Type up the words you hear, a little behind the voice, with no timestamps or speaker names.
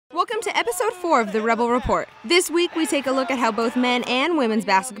Welcome to episode 4 of the Rebel Report. This week we take a look at how both men and women's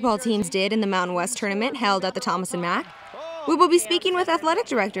basketball teams did in the Mountain West tournament held at the Thomas & Mack. We will be speaking with athletic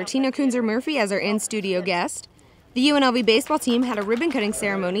director Tina Kunzer-Murphy as our in-studio guest. The UNLV baseball team had a ribbon-cutting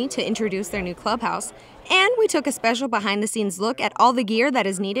ceremony to introduce their new clubhouse, and we took a special behind-the-scenes look at all the gear that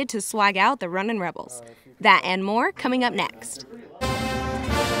is needed to swag out the Runnin Rebels. That and more coming up next.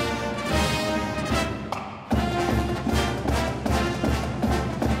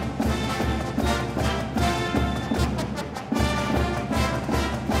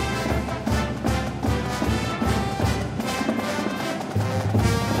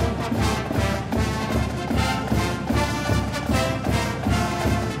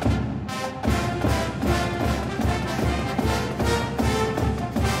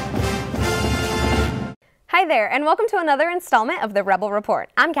 Hi there, and welcome to another installment of the Rebel Report.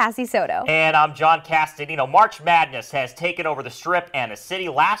 I'm Cassie Soto. And I'm John Castanino. March Madness has taken over the Strip and the city.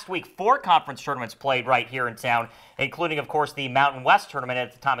 Last week, 4 conference tournaments played right here in town, including, of course, the Mountain West tournament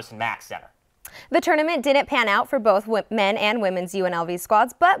at the Thomas & Mack Center. The tournament didn't pan out for both men and women's UNLV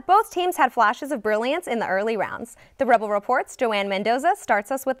squads, but both teams had flashes of brilliance in the early rounds. The Rebel Report's Joanne Mendoza starts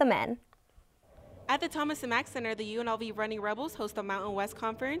us with the men. At the Thomas & Mack Center, the UNLV Runnin Rebels host the Mountain West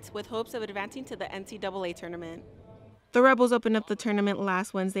Conference with hopes of advancing to the NCAA tournament. The Rebels opened up the tournament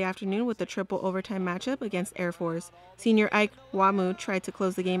last Wednesday afternoon with a triple overtime matchup against Air Force. Senior Ike Wamu tried to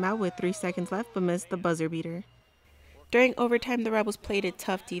close the game out with 3 seconds left but missed the buzzer beater. During overtime, the Rebels played a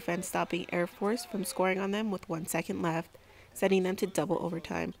tough defense, stopping Air Force from scoring on them with 1 second left, sending them to double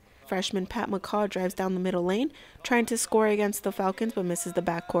overtime. Freshman Pat McCaw drives down the middle lane, trying to score against the Falcons but misses the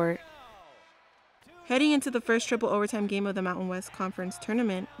backcourt. Heading into the first triple overtime game of the Mountain West Conference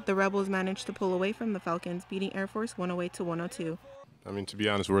tournament, the Rebels managed to pull away from the Falcons, beating Air Force 108-102. I mean, to be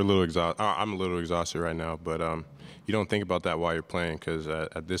honest, I'm a little exhausted right now, but you don't think about that while you're playing because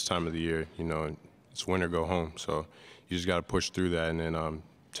at this time of the year, you know, it's win or go home. So you just got to push through that and then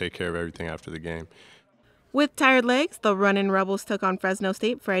take care of everything after the game. With tired legs, the Runnin Rebels took on Fresno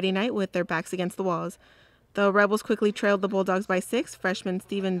State Friday night with their backs against the walls. The Rebels quickly trailed the Bulldogs by 6, freshman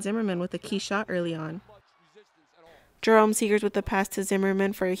Steven Zimmerman with a key shot early on. Jerome Seegers with the pass to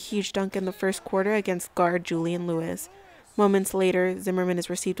Zimmerman for a huge dunk in the first quarter against guard Julian Lewis. Moments later, Zimmerman is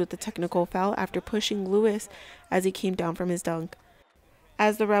received with a technical foul after pushing Lewis as he came down from his dunk.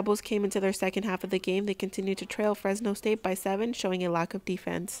 As the Rebels came into their second half of the game, they continued to trail Fresno State by 7, showing a lack of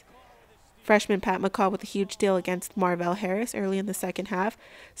defense. Freshman Pat McCaw with a huge steal against Marvell Harris early in the second half,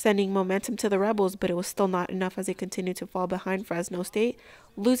 sending momentum to the Rebels, but it was still not enough as they continued to fall behind Fresno State,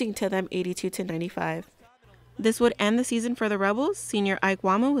 losing to them 82-95. This would end the season for the Rebels. Senior Ike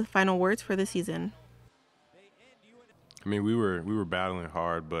Wamu with final words for the season. I mean, we were battling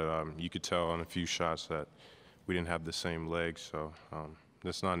hard, but you could tell on a few shots that we didn't have the same legs, so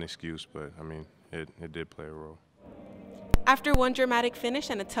that's not an excuse, but I mean, it did play a role. After one dramatic finish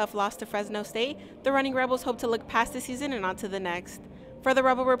and a tough loss to Fresno State, the Runnin Rebels hope to look past the season and on to the next. For the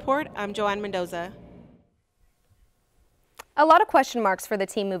Rebel Report, I'm Joanne Mendoza. A lot of question marks for the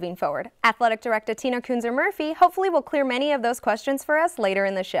team moving forward. Athletic director Tina Kunzer-Murphy hopefully will clear many of those questions for us later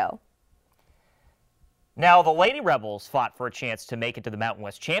in the show. Now, the Lady Rebels fought for a chance to make it to the Mountain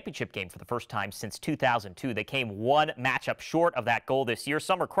West Championship game for the first time since 2002. They came one matchup short of that goal this year.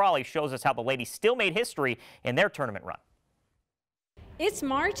 Summer Crawley shows us how the ladies still made history in their tournament run. It's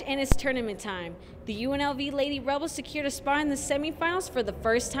March and it's tournament time. The UNLV Lady Rebels secured a spot in the semifinals for the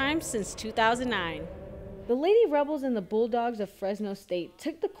first time since 2009. The Lady Rebels and the Bulldogs of Fresno State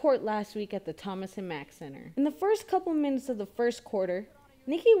took the court last week at the Thomas & Mack Center. In the first couple minutes of the first quarter,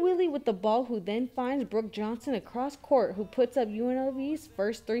 Nikki Wheatley with the ball, who then finds Brooke Johnson across court, who puts up UNLV's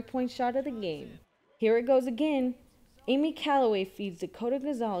first 3-point shot of the game. Here it goes again. Amy Calloway feeds Dakota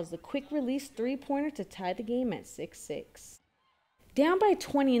Gonzalez the quick release 3-pointer to tie the game at 6-6. Down by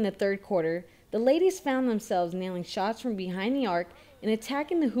 20 in the third quarter, the ladies found themselves nailing shots from behind the arc and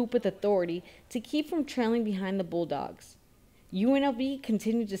attacking the hoop with authority to keep from trailing behind the Bulldogs. UNLV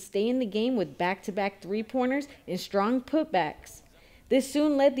continued to stay in the game with back-to-back 3-pointers and strong putbacks. This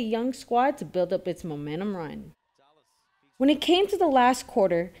soon led the young squad to build up its momentum run. When it came to the last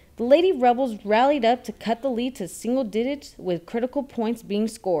quarter, the Lady Rebels rallied up to cut the lead to single digits with critical points being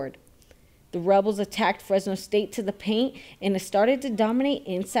scored. The Rebels attacked Fresno State to the paint and started to dominate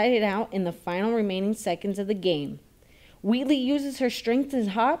inside and out in the final remaining seconds of the game. Wheatley uses her strength and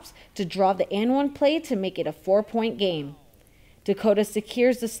hops to draw the and-one play to make it a 4-point game. Dakota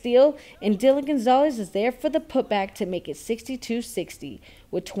secures the steal, and Dylan Gonzalez is there for the putback to make it 62-60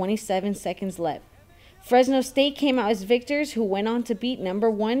 with 27 seconds left. Fresno State came out as victors, who went on to beat number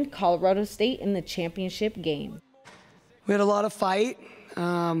 1 Colorado State in the championship game. We had a lot of fight.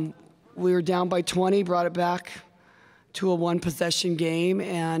 We were down by 20, brought it back to a one-possession game,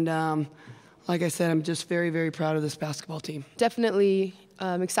 and like I said, I'm just very, very proud of this basketball team. Definitely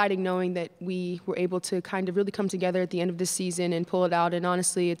exciting knowing that we were able to kind of really come together at the end of this season and pull it out. And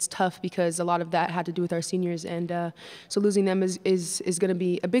honestly, it's tough because a lot of that had to do with our seniors, and so losing them is going to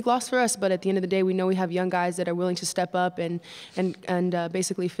be a big loss for us. But at the end of the day, we know we have young guys that are willing to step up and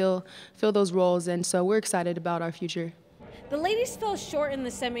basically fill those roles, and so we're excited about our future. The ladies fell short in the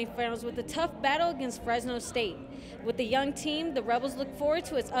semifinals with a tough battle against Fresno State. With the young team, the Rebels look forward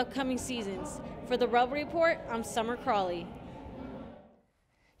to its upcoming seasons. For the Rebel Report, I'm Summer Crawley.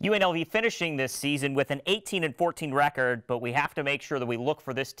 UNLV finishing this season with an 18-14 record, but we have to make sure that we look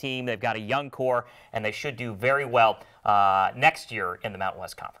for this team. They've got a young core, and they should do very well next year in the Mountain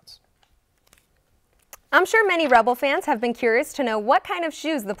West Conference. I'm sure many Rebel fans have been curious to know what kind of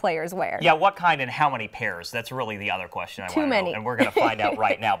shoes the players wear. Yeah, what kind and how many pairs? That's really the other question I want to know. Too many. And we're going to find out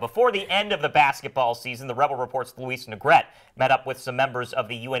right now. Before the end of the basketball season, the Rebel Report's Luis Negrete met up with some members of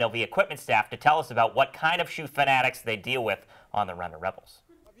the UNLV equipment staff to tell us about what kind of shoe fanatics they deal with on the Runnin Rebels.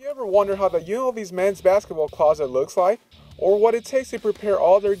 Have you ever wondered how the UNLV's men's basketball closet looks like, or what it takes to prepare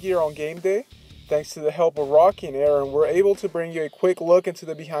all their gear on game day? Thanks to the help of Rocky and Aaron, we're able to bring you a quick look into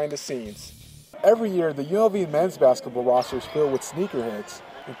the behind the scenes. Every year, the UNLV men's basketball roster is filled with sneakerheads,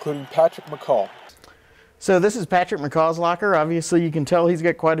 including Patrick McCall. So this is Patrick McCall's locker. Obviously, you can tell he's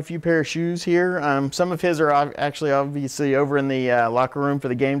got quite a few pair of shoes here. Some of his are actually obviously over in the locker room for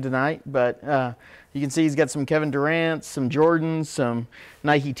the game tonight, but you can see he's got some Kevin Durant, some Jordans, some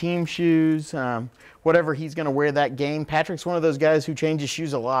Nike team shoes, whatever he's going to wear that game. Patrick's one of those guys who changes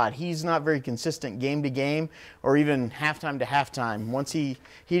shoes a lot. He's not very consistent game to game or even halftime to halftime. Once he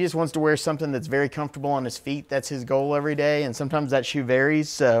just wants to wear something that's very comfortable on his feet. That's his goal every day, and sometimes that shoe varies.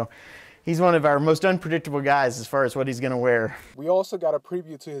 So he's one of our most unpredictable guys as far as what he's going to wear. We also got a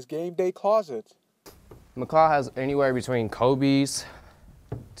preview to his game day closet. McCall has anywhere between Kobe's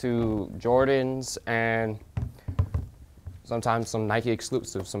to Jordans and sometimes some Nike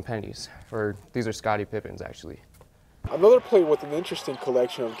exclusives, some pennies. These are Scottie Pippens, actually. Another player with an interesting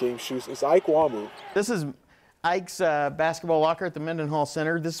collection of game shoes is Ike Wamu. This is Ike's basketball locker at the Mendenhall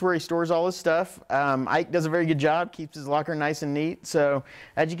Center. This is where he stores all his stuff. Ike does a very good job, keeps his locker nice and neat. So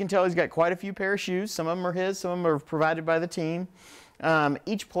as you can tell, he's got quite a few pair of shoes. Some of them are his, some of them are provided by the team.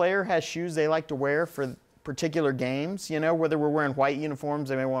 Each player has shoes they like to wear for particular games, you know, whether we're wearing white uniforms,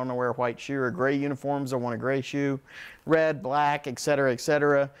 they may want to wear a white shoe, or gray uniforms, they'll want a gray shoe, red, black, etc.,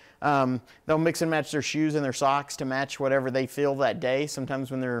 etc. They'll mix and match their shoes and their socks to match whatever they feel that day.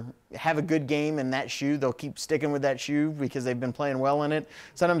 Sometimes when they have a good game in that shoe, they'll keep sticking with that shoe because they've been playing well in it.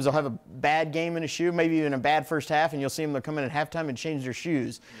 Sometimes they'll have a bad game in a shoe, maybe even a bad first half, and you'll see them, they'll come in at halftime and change their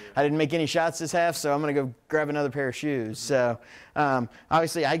shoes. I didn't make any shots this half, so I'm going to go grab another pair of shoes. So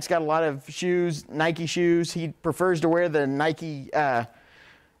obviously Ike's got a lot of shoes, Nike shoes. He prefers to wear the Nike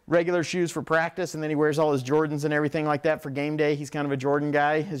regular shoes for practice, and then he wears all his Jordans and everything like that for game day. He's kind of a Jordan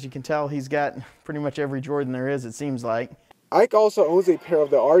guy. As you can tell, he's got pretty much every Jordan there is, it seems like. Ike also owns a pair of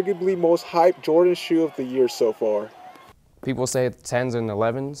the arguably most hyped Jordan shoe of the year so far. People say the 10s and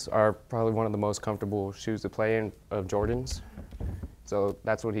 11s are probably one of the most comfortable shoes to play in of Jordans. So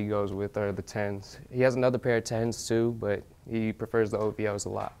that's what he goes with, are the 10s. He has another pair of 10s too, but he prefers the OVOs a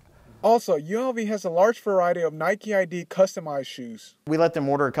lot. Also, UNLV has a large variety of Nike ID customized shoes. We let them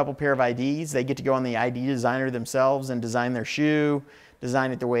order a couple pair of IDs. They get to go on the ID designer themselves and design their shoe,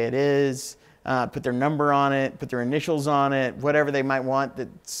 design it the way it is, put their number on it, put their initials on it, whatever they might want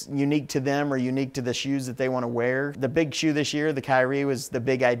that's unique to them or unique to the shoes that they want to wear. The big shoe this year, the Kyrie, was the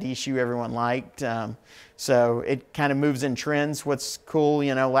big ID shoe everyone liked. So it kind of moves in trends. What's cool,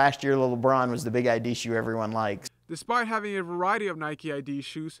 you know, last year LeBron was the big ID shoe everyone likes. Despite having a variety of Nike ID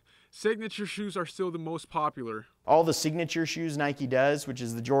shoes, signature shoes are still the most popular. All the signature shoes Nike does, which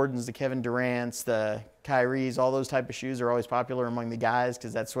is the Jordans, the Kevin Durants, the Kyries, all those type of shoes are always popular among the guys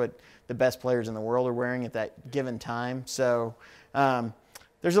because that's what the best players in the world are wearing at that given time. So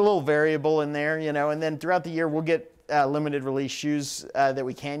there's a little variable in there, you know, and then throughout the year we'll get limited release shoes that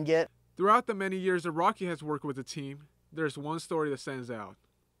we can get. Throughout the many years that Rocky has worked with the team, there's one story that stands out.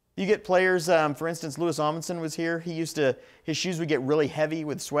 You get players, for instance, Louis Amundsen was here. His shoes would get really heavy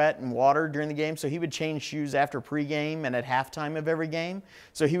with sweat and water during the game, so he would change shoes after pregame and at halftime of every game.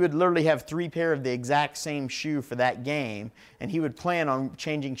 So he would literally have 3 pair of the exact same shoe for that game, and he would plan on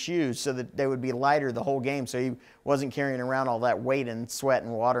changing shoes so that they would be lighter the whole game, so he wasn't carrying around all that weight and sweat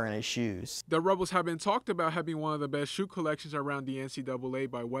and water in his shoes. The Rebels have been talked about having one of the best shoe collections around the NCAA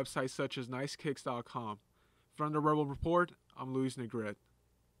by websites such as NiceKicks.com. From the Rebel Report, I'm Luis Negrete.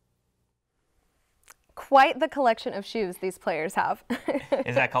 Quite the collection of shoes these players have.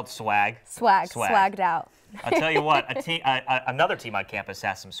 Is that called swag? Swagged out. I'll tell you what, another team on campus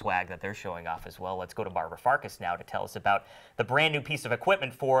has some swag that they're showing off as well. Let's go to Barbara Farkas now to tell us about the brand new piece of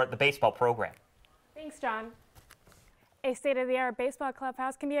equipment for the baseball program. Thanks, John. A state-of-the-art baseball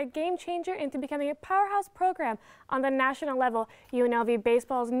clubhouse can be a game changer into becoming a powerhouse program on the national level. UNLV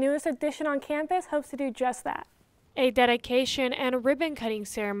Baseball's newest addition on campus hopes to do just that. A dedication and ribbon-cutting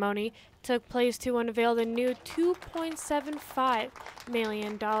ceremony took place to unveil the new $2.75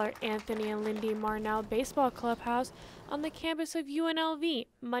 million Anthony and Lindy Marnell Baseball Clubhouse on the campus of UNLV,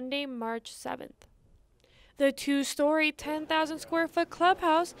 Monday, March 7th. The two-story, 10,000-square-foot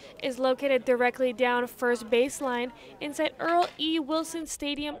clubhouse is located directly down first baseline inside Earl E. Wilson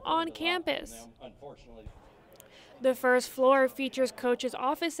Stadium on campus. The first floor features coaches'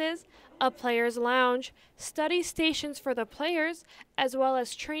 offices, a players' lounge, study stations for the players, as well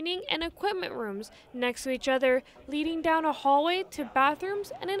as training and equipment rooms next to each other, leading down a hallway to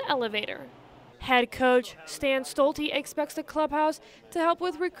bathrooms and an elevator. Head coach Stan Stolte expects the clubhouse to help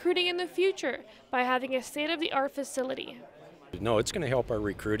with recruiting in the future by having a state-of-the-art facility. No, it's going to help our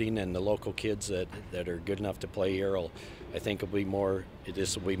recruiting, and the local kids that are good enough to play here. I think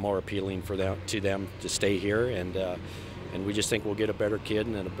this will be more appealing for them to stay here, and we just think we'll get a better kid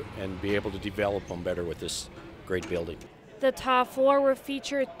and be able to develop them better with this great building. The top floor will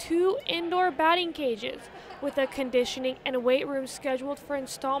feature 2 indoor batting cages with a conditioning and weight room scheduled for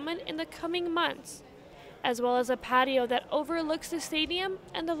installment in the coming months, as well as a patio that overlooks the stadium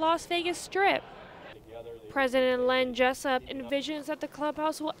and the Las Vegas Strip. President Len Jessup envisions that the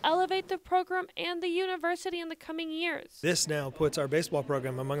clubhouse will elevate the program and the university in the coming years. This now puts our baseball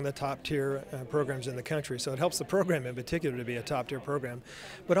program among the top tier programs in the country, so it helps the program in particular to be a top tier program.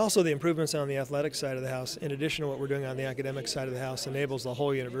 But also the improvements on the athletic side of the house, in addition to what we're doing on the academic side of the house, enables the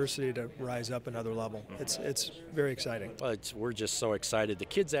whole university to rise up another level. It's very exciting. Well, we're just so excited. The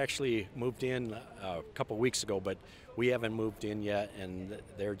kids actually moved in a couple weeks ago, but we haven't moved in yet, and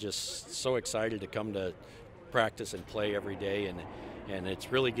they're just so excited to come to practice and play every day, and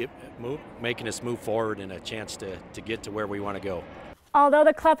it's really making us move forward and a chance to get to where we want to go. Although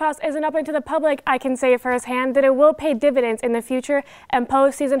the clubhouse isn't open to the public, I can say firsthand that it will pay dividends in the future and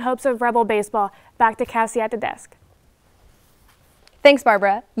postseason hopes of Rebel baseball. Back to Cassie at the desk. Thanks,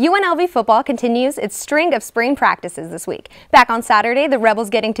 Barbara. UNLV football continues its string of spring practices this week. Back on Saturday, the Rebels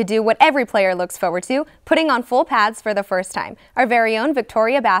getting to do what every player looks forward to, putting on full pads for the first time. Our very own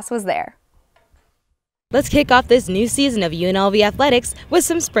Victoria Bass was there. Let's kick off this new season of UNLV athletics with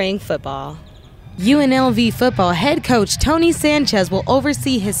some spring football. UNLV football head coach Tony Sanchez will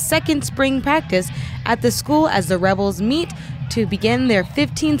oversee his second spring practice at the school as the Rebels meet to begin their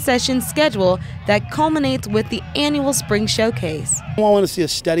 15-session schedule that culminates with the annual spring showcase. I want to see a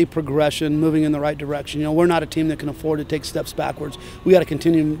steady progression moving in the right direction. You know, we're not a team that can afford to take steps backwards. We got to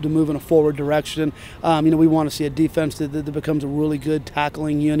continue to move in a forward direction. We want to see a defense that becomes a really good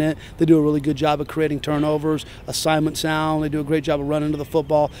tackling unit. They do a really good job of creating turnovers, assignment sound. They do a great job of running to the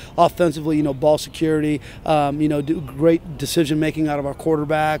football. Offensively, ball security, do great decision making out of our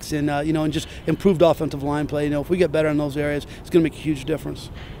quarterbacks, and just improved offensive line play. If we get better in those areas, it's going to make a huge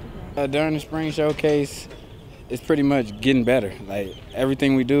difference. During the spring showcase, it's pretty much getting better. Like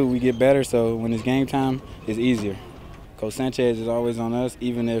everything we do, we get better. So when it's game time, it's easier. Coach Sanchez is always on us.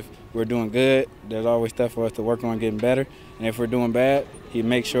 Even if we're doing good, there's always stuff for us to work on getting better. And if we're doing bad, he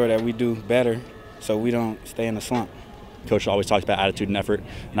makes sure that we do better so we don't stay in a slump. Coach always talks about attitude and effort,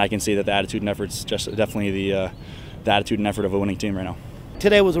 and I can see that the attitude and effort is just definitely the attitude and effort of a winning team right now.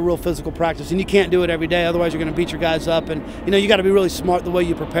 Today was a real physical practice, and you can't do it every day, otherwise you're going to beat your guys up, and you got to be really smart the way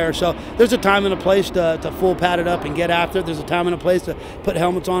you prepare. So there's a time and a place to full pad it up and get after it. There's a time and a place to put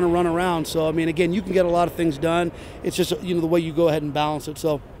helmets on and run around. So again, you can get a lot of things done. It's just the way you go ahead and balance it.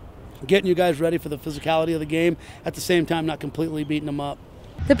 So getting you guys ready for the physicality of the game, at the same time not completely beating them up.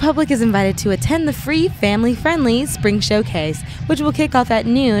 The public is invited to attend the free, family-friendly Spring Showcase, which will kick off at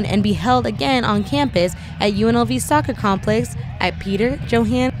noon and be held again on campus at UNLV Soccer Complex at Peter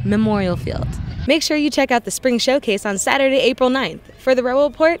Johann Memorial Field. Make sure you check out the Spring Showcase on Saturday, April 9th. For the Rebel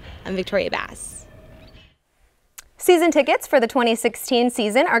Report, I'm Victoria Bass. Season tickets for the 2016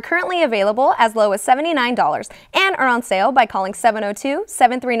 season are currently available as low as $79 and are on sale by calling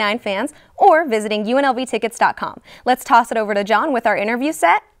 702-739-FANS or visiting UNLVtickets.com. Let's toss it over to John with our interview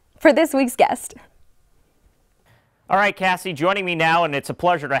set for this week's guest. All right, Cassie, joining me now, and it's a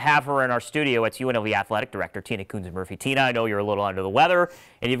pleasure to have her in our studio. It's UNLV Athletic Director Tina Kunzer-Murphy. Tina, I know you're a little under the weather,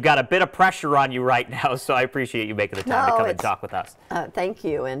 and you've got a bit of pressure on you right now, so I appreciate you making the time to come and talk with us. Thank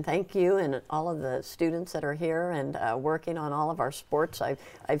you, and all of the students that are here and working on all of our sports.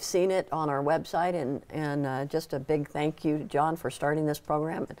 I've seen it on our website, and just a big thank you to John for starting this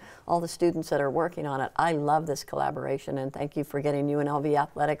program and all the students that are working on it. I love this collaboration, and thank you for getting UNLV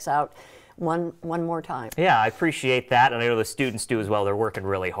Athletics out one more time. Yeah, I appreciate that, and I know the students do as well. They're working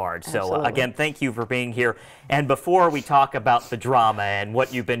really hard. So again, thank you for being here. And before we talk about the drama and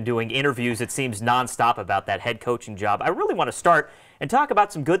what you've been doing, interviews, it seems nonstop about that head coaching job, I really want to start and talk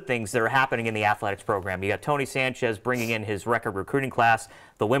about some good things that are happening in the athletics program. You got Tony Sanchez bringing in his record recruiting class,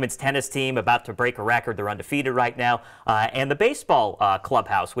 the women's tennis team about to break a record. They're undefeated right now, and the baseball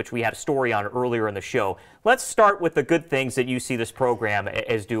clubhouse, which we had a story on earlier in the show. Let's start with the good things that you see this program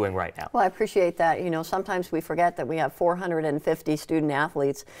is doing right now. Well, I appreciate that. You know, sometimes we forget that we have 450 student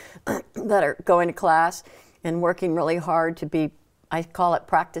athletes that are going to class and working really hard to be, I call it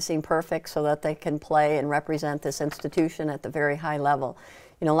practicing perfect, so that they can play and represent this institution at the very high level.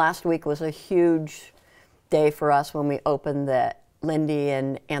 You know, last week was a huge day for us when we opened the Lindy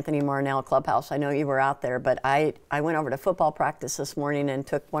and Anthony Marnell clubhouse. I know you were out there, but I went over to football practice this morning and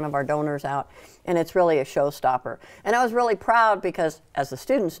took one of our donors out, and it's really a showstopper. And I was really proud because, as the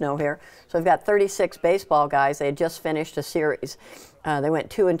students know here, so we've got 36 baseball guys. They had just finished a series. They went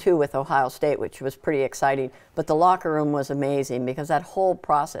 2-2 with Ohio State, which was pretty exciting. But the locker room was amazing because that whole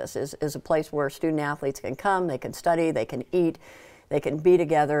process is a place where student athletes can come, they can study, they can eat, they can be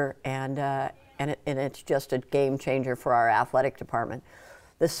together, and it's just a game changer for our athletic department.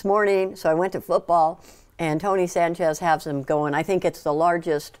 This morning, so I went to football, and Tony Sanchez has them going. I think it's the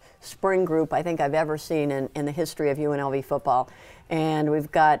largest spring group I think I've ever seen in the history of UNLV football. And we've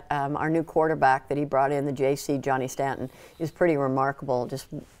got our new quarterback that he brought in, the JC, Johnny Stanton. He's pretty remarkable just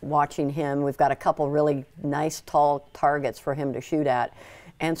watching him. We've got a couple really nice tall targets for him to shoot at.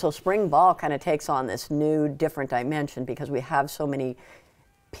 And so spring ball kind of takes on this new, different dimension because we have so many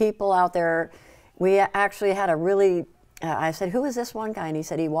people out there. We actually had a really, I said, who is this one guy? And he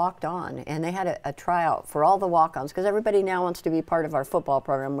said he walked on. And they had a tryout for all the walk-ons because everybody now wants to be part of our football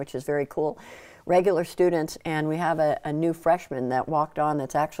program, which is very cool. Regular students, and we have a new freshman that walked on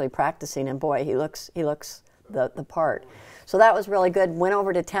that's actually practicing, and boy, he looks the part. So that was really good. Went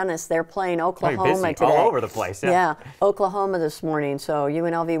over to tennis. They're playing Oklahoma today. All over the place. Yeah, Oklahoma this morning. So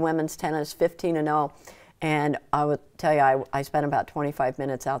UNLV women's tennis 15-0. And I would tell you, I spent about 25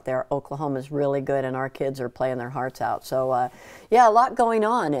 minutes out there. Oklahoma's really good, and our kids are playing their hearts out. So, yeah, a lot going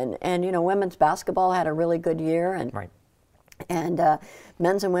on. And you know, women's basketball had a really good year. And, and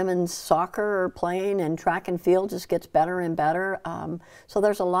men's and women's soccer are playing, and track and field just gets better and better. So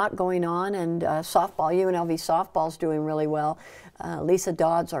there's a lot going on. And softball, UNLV softball's doing really well. Lisa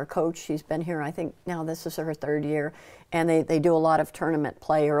Dodds, our coach, she's been here, I think now this is her 3rd year. And they do a lot of tournament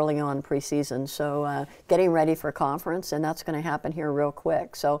play early on preseason, so getting ready for conference, and that's going to happen here real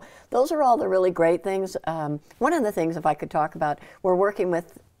quick. So those are all the really great things. One of the things, if I could talk about, we're working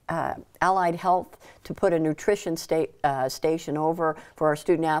with Allied Health to put a nutrition station over for our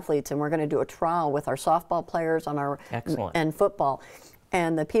student athletes, and we're going to do a trial with our softball players on our and football.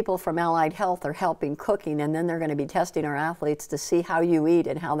 And the people from Allied Health are helping cooking, and then they're going to be testing our athletes to see how you eat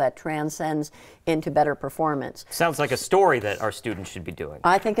and how that transcends into better performance. Sounds like a story that our students should be doing.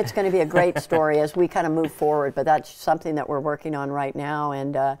 I think it's going to be a great story as we kind of move forward, but that's something that we're working on right now.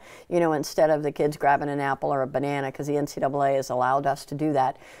 And, you know, instead of the kids grabbing an apple or a banana, because the NCAA has allowed us to do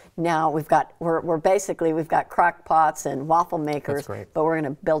that, now we've got, we've got crock pots and waffle makers, but we're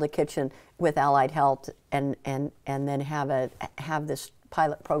going to build a kitchen with Allied Health and then have this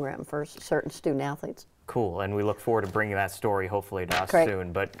pilot program for certain student athletes. Cool, and we look forward to bringing that story hopefully to us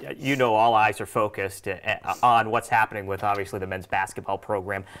soon. But you know, all eyes are focused on what's happening with obviously the men's basketball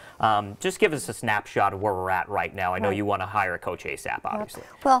program. Just give us a snapshot of where we're at right now. I know you want to hire a coach ASAP, obviously.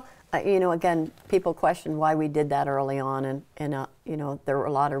 Well, you know, again, people question why we did that early on, and you know, there were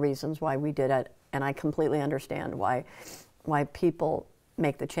a lot of reasons why we did it, and I completely understand why people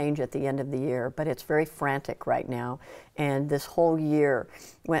make the change at the end of the year, but it's very frantic right now. And this whole year,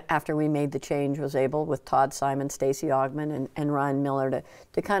 after we made the change, was able, with Todd Simon, Stacy Ogman, and Ryan Miller,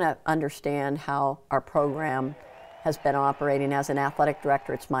 to kind of understand how our program has been operating. As an athletic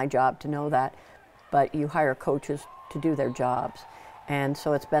director, it's my job to know that, but you hire coaches to do their jobs. And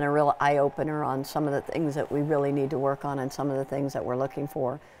so it's been a real eye-opener on some of the things that we really need to work on and some of the things that we're looking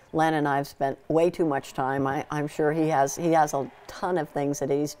for. Len and I have spent way too much time. I'm sure he has a ton of things that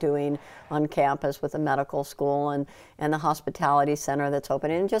he's doing on campus with the medical school and the hospitality center that's open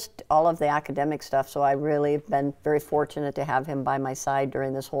and just all of the academic stuff. So I really have been very fortunate to have him by my side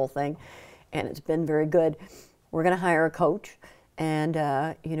during this whole thing, and it's been very good. We're going to hire a coach, and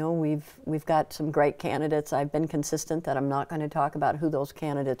you know, we've got some great candidates. I've been consistent that I'm not going to talk about who those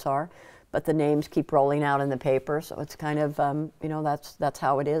candidates are, but the names keep rolling out in the paper, so it's kind of, you know, that's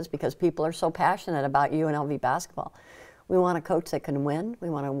how it is because people are so passionate about UNLV basketball. We want a coach that can win. We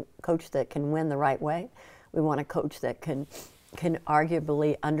want a coach that can win the right way. We want a coach that can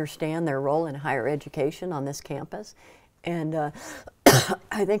arguably understand their role in higher education on this campus. And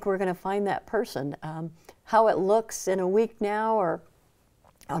I think we're going to find that person. How it looks in a week now or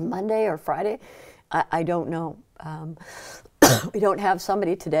on Monday or Friday, I don't know. We don't have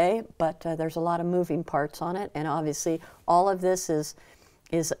somebody today, but there's a lot of moving parts on it, and obviously all of this is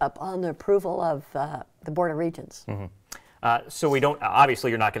upon the approval of the Board of Regents. Mm-hmm. So we don't, obviously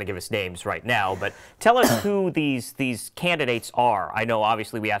you're not going to give us names right now, but tell us who these candidates are. I know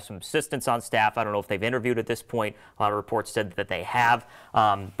obviously we have some assistants on staff. I don't know if they've interviewed at this point. A lot of reports said that they have.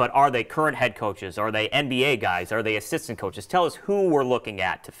 But are they current head coaches? Are they NBA guys? Are they assistant coaches? Tell us who we're looking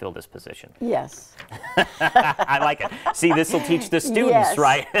at to fill this position. Yes. I like it. See, this will teach the students, yes.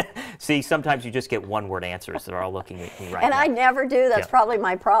 Right? See, sometimes you just get one-word answers. They're all looking at me right and now. I never do. That's probably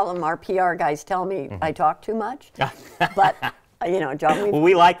my problem. Our PR guys tell me I talk too much. But, you know, John,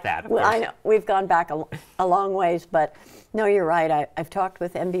 we like that, of course. I know. We've gone back a long ways. But, no, you're right. I've talked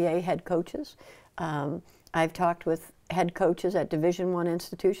with NBA head coaches. I've talked with head coaches at Division I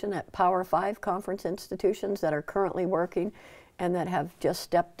institution, at Power 5 conference institutions that are currently working and that have just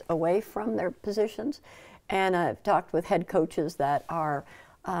stepped away from their positions. And I've talked with head coaches that are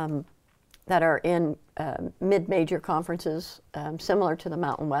in mid-major conferences similar to the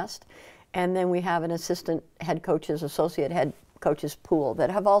Mountain West. And then we have an assistant head coaches, associate head coaches pool that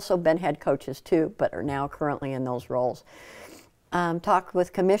have also been head coaches too, but are now currently in those roles. Talked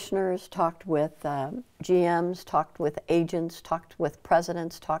with commissioners, talked with GMs, talked with agents, talked with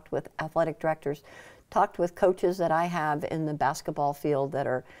presidents, talked with athletic directors, talked with coaches that I have in the basketball field that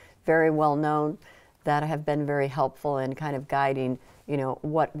are very well known, that have been very helpful in kind of guiding, you know,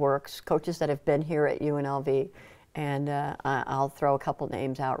 what works. Coaches that have been here at UNLV, and I'll throw a couple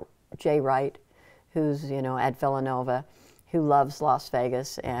names out. Jay Wright, who's, you know, at Villanova, who loves Las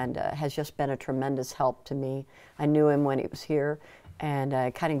Vegas and has just been a tremendous help to me. I knew him when he was here, and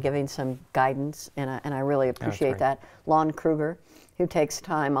kind of giving some guidance, and I really appreciate that. Lon Kruger, who takes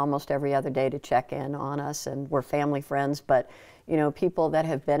time almost every other day to check in on us, and we're family friends, but you know, people that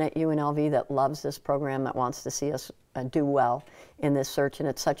have been at UNLV that loves this program, that wants to see us do well in this search, and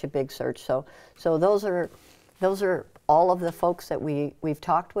it's such a big search. So those are all of the folks that we've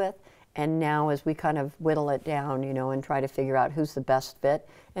talked with, and now as we kind of whittle it down, you know, and try to figure out who's the best fit,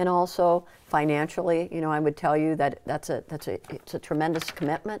 and also financially, you know, I would tell you that it's a tremendous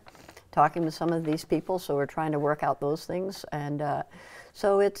commitment talking with some of these people. So we're trying to work out those things, and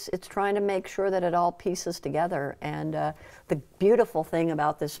so it's trying to make sure that it all pieces together. And the beautiful thing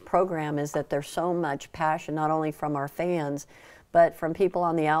about this program is that there's so much passion, not only from our fans, but from people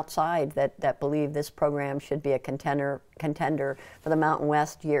on the outside that believe this program should be a contender for the Mountain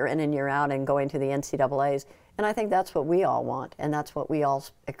West year in and year out and going to the NCAAs. And I think that's what we all want, and that's what we all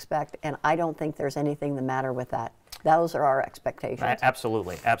expect. And I don't think there's anything the matter with that. Those are our expectations.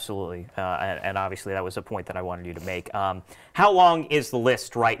 Absolutely, absolutely. And obviously that was a point that I wanted you to make. How long is the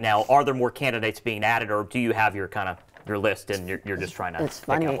list right now? Are there more candidates being added, or do you have your list and you're just trying to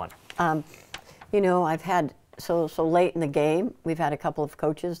pick out one? You know, I've had, so late in the game, we've had a couple of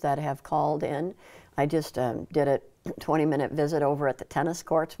coaches that have called in. I just did a 20-minute visit over at the tennis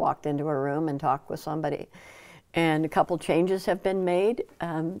courts, walked into a room and talked with somebody. And a couple changes have been made,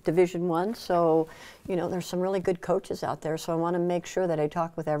 Division I. So, you know, there's some really good coaches out there. So I want to make sure that I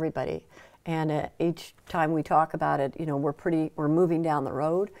talk with everybody. And each time we talk about it, you know, we're moving down the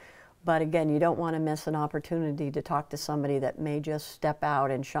road. But again, you don't want to miss an opportunity to talk to somebody that may just step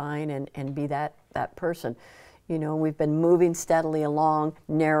out and shine and be that person. You know, we've been moving steadily along,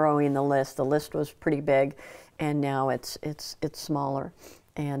 narrowing the list. The list was pretty big, and now it's smaller.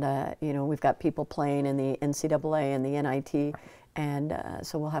 And, you know, we've got people playing in the NCAA and the NIT, and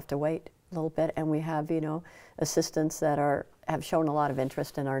so we'll have to wait a little bit. And we have, you know, assistants that have shown a lot of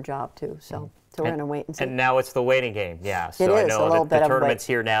interest in our job, too. So So we're going to wait and see. And now it's the waiting game, yeah. So I know that the tournament's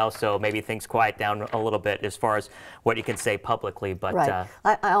here now, so maybe things quiet down a little bit as far as what you can say publicly. But right.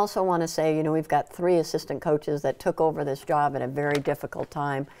 I also want to say, you know, we've got 3 assistant coaches that took over this job at a very difficult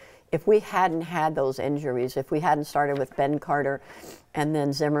time. If we hadn't had those injuries, if we hadn't started with Ben Carter and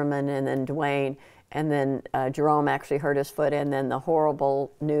then Zimmerman and then Dwayne, and then Jerome actually hurt his foot, and then the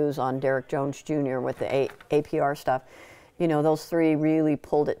horrible news on Derek Jones Jr. with the APR stuff, you know, those 3 really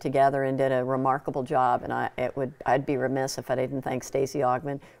pulled it together and did a remarkable job. And I'd be remiss if I didn't thank Stacey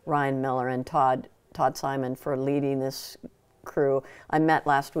Ogman, Ryan Miller, and Todd Simon for leading this crew. I met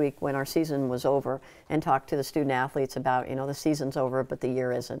last week when our season was over and talked to the student athletes about, you know, the season's over, but the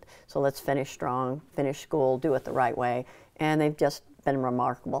year isn't. So let's finish strong, finish school, do it the right way. And they've just been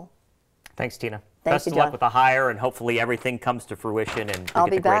remarkable. Thanks, Tina. Thank you, Best of luck with the hire, and hopefully everything comes to fruition and I'll we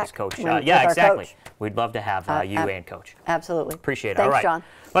get be the greatest back coach. with Yeah, our exactly. coach. We'd love to have you and Coach. Absolutely. Appreciate it. Thanks, All right. John.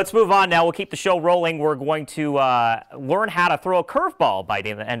 Let's move on now. We'll keep the show rolling. We're going to learn how to throw a curveball by the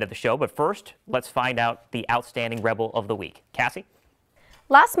end of the show. But first, let's find out the Outstanding Rebel of the Week. Cassie?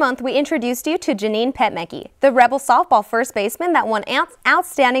 Last month, we introduced you to Janine Petmecki, the Rebel softball first baseman that won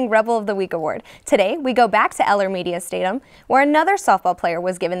Outstanding Rebel of the Week award. Today, we go back to Eller Media Stadium, where another softball player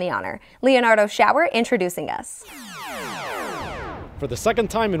was given the honor. Leonardo Schauer introducing us. For the second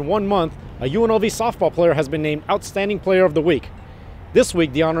time in 1 month, a UNLV softball player has been named Outstanding Player of the Week. This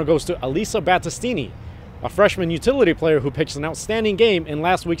week, the honor goes to Alisa Battistini, a freshman utility player who pitched an outstanding game in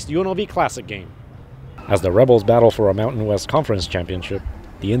last week's UNLV Classic game. As the Rebels battle for a Mountain West Conference championship,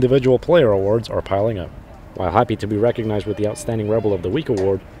 the individual player awards are piling up. While happy to be recognized with the Outstanding Rebel of the Week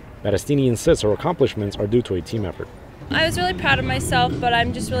award, Battistini insists her accomplishments are due to a team effort. I was really proud of myself, but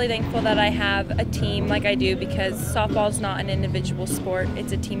I'm just really thankful that I have a team like I do, because softball is not an individual sport,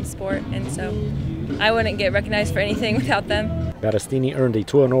 it's a team sport, and so I wouldn't get recognized for anything without them. Battistini earned a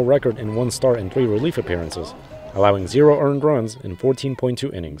 2-0 record in 1 start and 3 relief appearances, allowing 0 earned runs in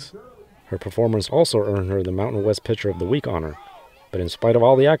 14.2 innings. Her performance also earned her the Mountain West Pitcher of the Week honor, but in spite of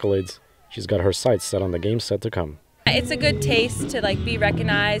all the accolades, she's got her sights set on the games set to come. It's a good taste to be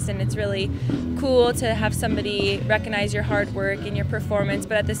recognized, and it's really cool to have somebody recognize your hard work and your performance,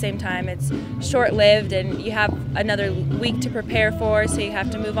 but at the same time it's short-lived and you have another week to prepare for, so you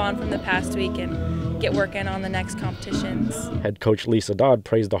have to move on from the past week and get working on the next competitions. Head coach Lisa Dodd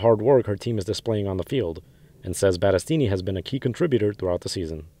praised the hard work her team is displaying on the field and says Battistini has been a key contributor throughout the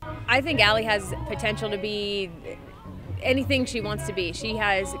season. I think Allie has potential to be anything she wants to be. She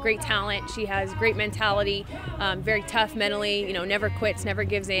has great talent, she has great mentality, very tough mentally, you know, never quits, never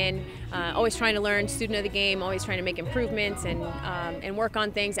gives in, always trying to learn, student of the game, always trying to make improvements and work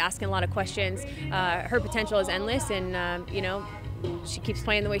on things, asking a lot of questions. Her potential is endless, and you know, she keeps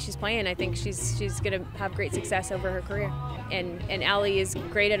playing the way she's playing. I think she's going to have great success over her career. And Allie is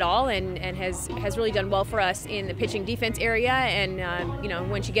great at all, and has really done well for us in the pitching defense area. And you know,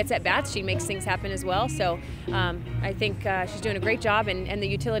 when she gets at bats, she makes things happen as well. So I think she's doing a great job, and the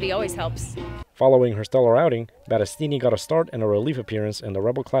utility always helps. Following her stellar outing, Battistini got a start and a relief appearance in the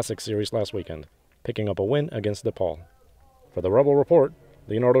Rebel Classic Series last weekend, picking up a win against DePaul. For the Rebel Report,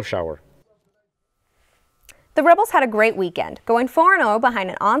 Leonardo Schauer. The Rebels had a great weekend, going 4-0 behind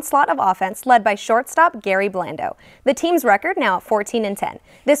an onslaught of offense led by shortstop Gary Blando. The team's record now at 14-10.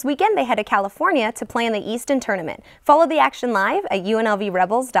 This weekend they head to California to play in the Easton Tournament. Follow the action live at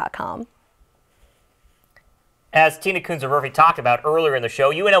UNLVRebels.com. As Tina Kunzer-Murphy talked about earlier in the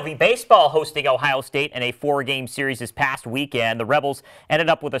show, UNLV Baseball hosting Ohio State in a 4-game series this past weekend. The Rebels ended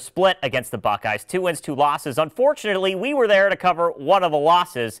up with a split against the Buckeyes, 2 wins, 2 losses. Unfortunately, we were there to cover one of the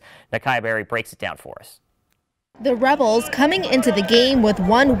losses. Nakai Berry breaks it down for us. The Rebels, coming into the game with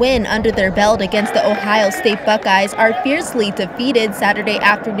 1 win under their belt against the Ohio State Buckeyes, are fiercely defeated Saturday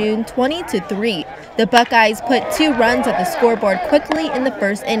afternoon 20-3. The Buckeyes put 2 runs at the scoreboard quickly in the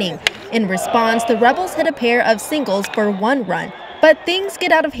first inning. In response, the Rebels hit a pair of singles for 1 run. But things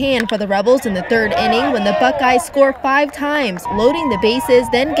get out of hand for the Rebels in the 3rd inning when the Buckeyes score 5 times, loading the bases,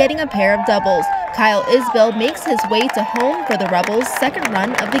 then getting a pair of doubles. Kyle Isbell makes his way to home for the Rebels' 2nd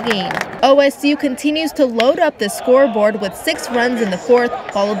run of the game. OSU continues to load up the scoreboard with 6 runs in the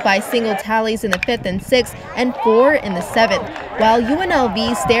 4th, followed by single tallies in the 5th and 6th, and 4 in the 7th, while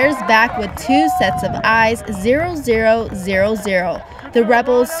UNLV stares back with 2 sets of eyes, 0-0, 0-0. The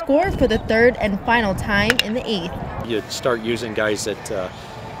Rebels score for the 3rd and final time in the 8th. You start using guys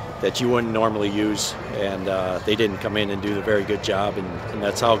that you wouldn't normally use, and they didn't come in and do a very good job, and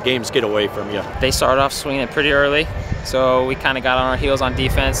that's how games get away from you. They started off swinging pretty early, so we kind of got on our heels on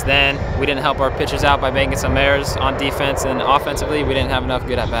defense. Then we didn't help our pitchers out by making some errors on defense, and offensively we didn't have enough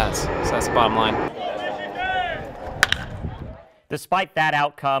good at-bats. So that's the bottom line. Despite that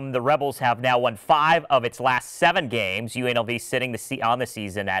outcome, the Rebels have now won 5 of its last 7 games. UNLV sitting on the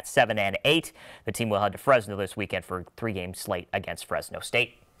season at 7-8. The team will head to Fresno this weekend for a 3-game slate against Fresno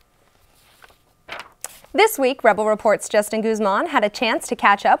State. This week, Rebel Report's Justin Guzman had a chance to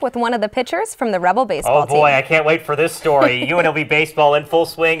catch up with one of the pitchers from the Rebel baseball team. Oh boy, I can't wait for this story. UNLV baseball in full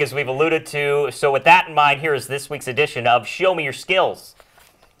swing, as we've alluded to. So with that in mind, here is this week's edition of Show Me Your Skills.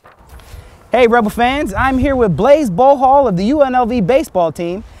 Hey Rebel fans, I'm here with Blaze Bohall of the UNLV baseball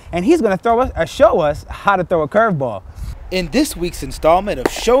team, and he's going to show us how to throw a curveball. In this week's installment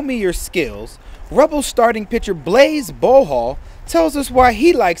of Show Me Your Skills, Rebel starting pitcher Blaze Bohall tells us why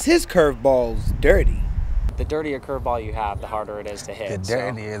he likes his curveballs dirty. The dirtier curveball you have, the harder it is to hit. The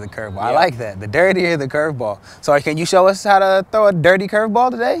dirtier the curveball. Yeah. I like that. The dirtier the curveball. So can you show us how to throw a dirty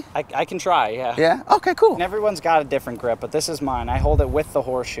curveball today? I can try, yeah. Yeah? Okay, cool. And everyone's got a different grip, but this is mine. I hold it with the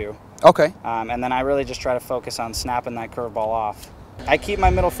horseshoe. Okay. And then I really just try to focus on snapping that curveball off. I keep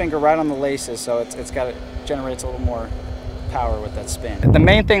my middle finger right on the laces, so it generates a little more power with that spin. The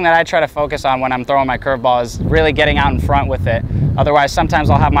main thing that I try to focus on when I'm throwing my curveball is really getting out in front with it. Otherwise, sometimes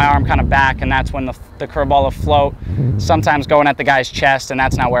I'll have my arm kind of back, and that's when the curveball will float, sometimes going at the guy's chest, and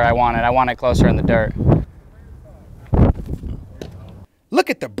that's not where I want it. I want it closer in the dirt. Look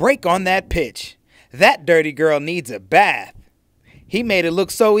at the break on that pitch. That dirty girl needs a bath. He made it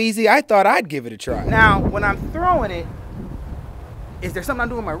look so easy, I thought I'd give it a try. Now, when I'm throwing it, is there something I'm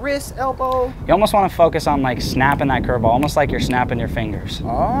doing with my wrist, elbow? You almost want to focus on like snapping that curveball, almost like you're snapping your fingers.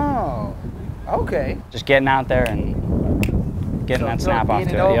 Oh, okay. Just getting out there and getting that snap off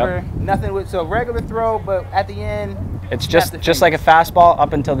to it. Yep. Nothing with, so regular throw, but at the end, it's just like a fastball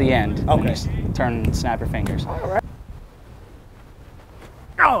up until the end. Okay. Just turn and snap your fingers. All right.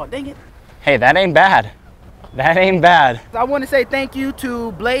 Oh, dang it. Hey, that ain't bad. That ain't bad. I want to say thank you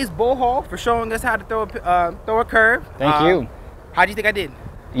to Blaze Bohall for showing us how to throw a curve. Thank you. How do you think I did?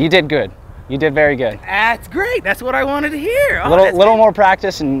 You did good. You did very good. That's great. That's what I wanted to hear. A little more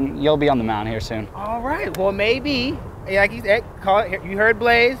practice and you'll be on the mound here soon. All right. Well, maybe, like you said, you heard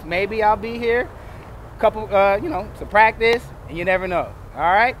Blaze. Maybe I'll be here. Couple, some practice, and you never know.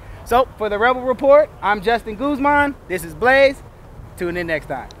 All right. So for the Rebel Report, I'm Justin Guzman. This is Blaze. Tune in next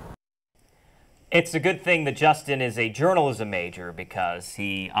time. It's a good thing that Justin is a journalism major because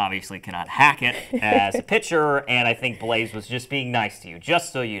he obviously cannot hack it as a pitcher, and I think Blaze was just being nice to you,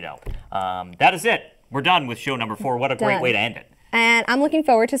 just so you know. That is it. We're done with show number 4. What a great way to end it. And I'm looking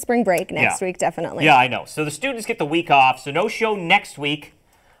forward to spring break next week, definitely. Yeah, I know. So the students get the week off, so no show next week.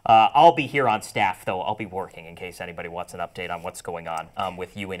 I'll be here on staff, though. I'll be working in case anybody wants an update on what's going on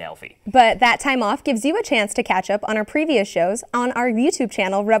with UNLV. But that time off gives you a chance to catch up on our previous shows on our YouTube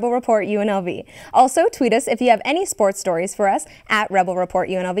channel, Rebel Report UNLV. Also, tweet us if you have any sports stories for us at Rebel Report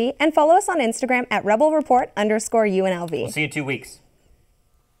UNLV, and follow us on Instagram at Rebel Report _UNLV. We'll see you in 2 weeks.